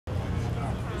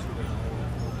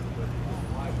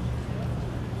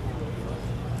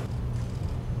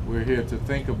We're here to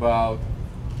think about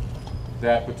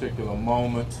that particular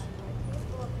moment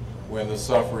when the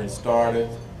suffering started.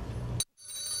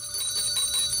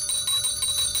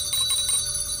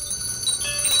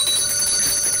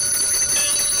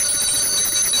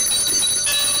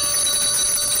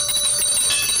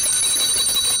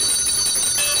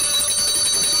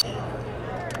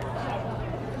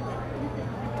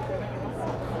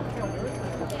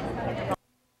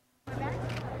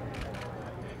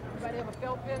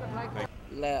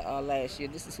 Last year,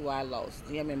 this is who I lost,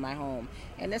 him in my home.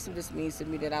 And that's what this means to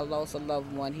me, that I lost a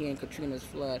loved one here in Katrina's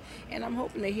flood. And I'm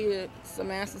hoping to hear some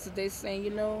answers today saying,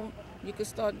 you know, you can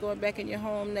start going back in your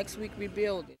home next week,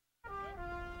 rebuild it.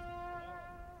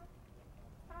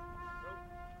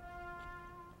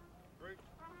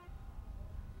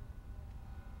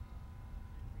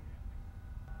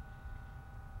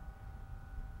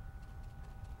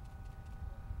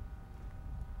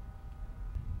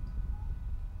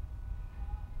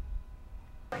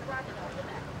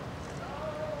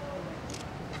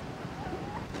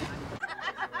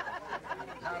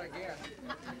 Not again.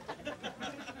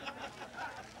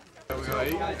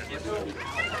 Thank you.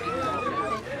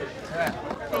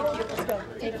 Let's go.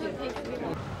 Thank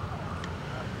you.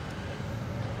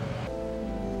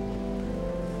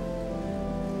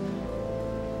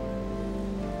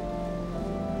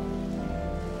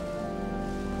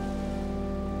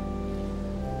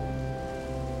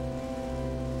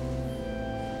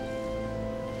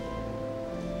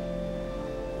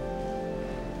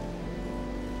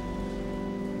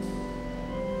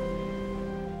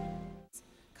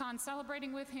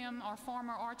 Celebrating with him are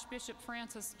former Archbishop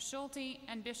Francis Schulte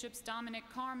and Bishops Dominic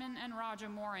Carmen and Roger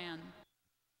Moran.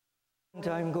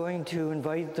 I'm going to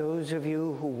invite those of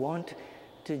you who want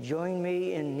to join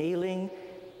me in kneeling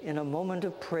in a moment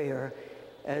of prayer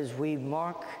as we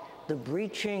mark the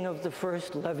breaching of the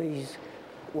first levees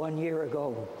 1 year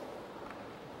ago.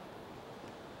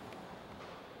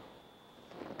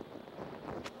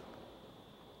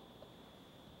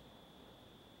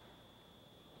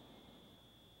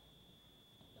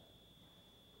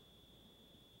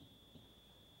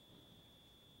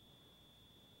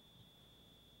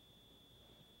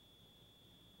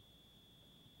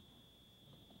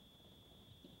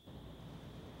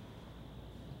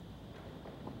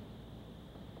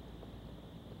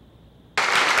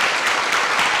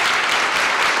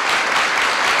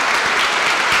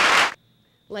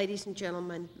 Ladies and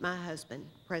gentlemen, my husband,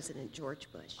 President George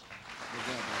Bush.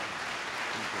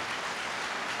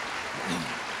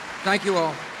 Thank you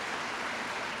all.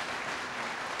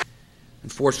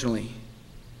 Unfortunately,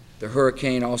 the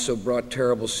hurricane also brought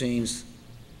terrible scenes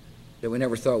that we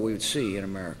never thought we would see in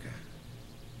America.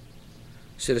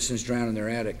 Citizens drowned in their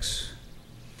attics,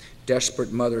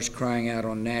 desperate mothers crying out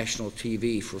on national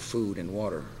TV for food and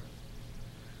water,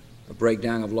 a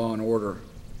breakdown of law and order,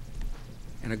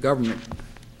 and a government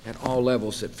at all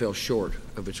levels that fell short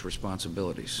of its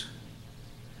responsibilities.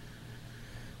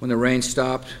 When the rain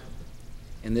stopped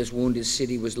and this wounded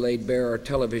city was laid bare, our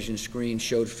television screen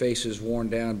showed faces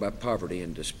worn down by poverty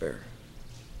and despair.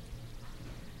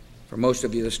 For most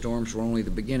of you, the storms were only the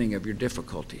beginning of your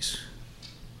difficulties.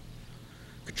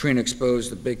 Katrina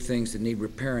exposed the big things that need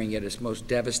repairing, yet its most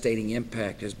devastating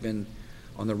impact has been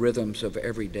on the rhythms of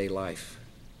everyday life.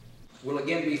 Will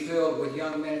again be filled with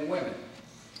young men and women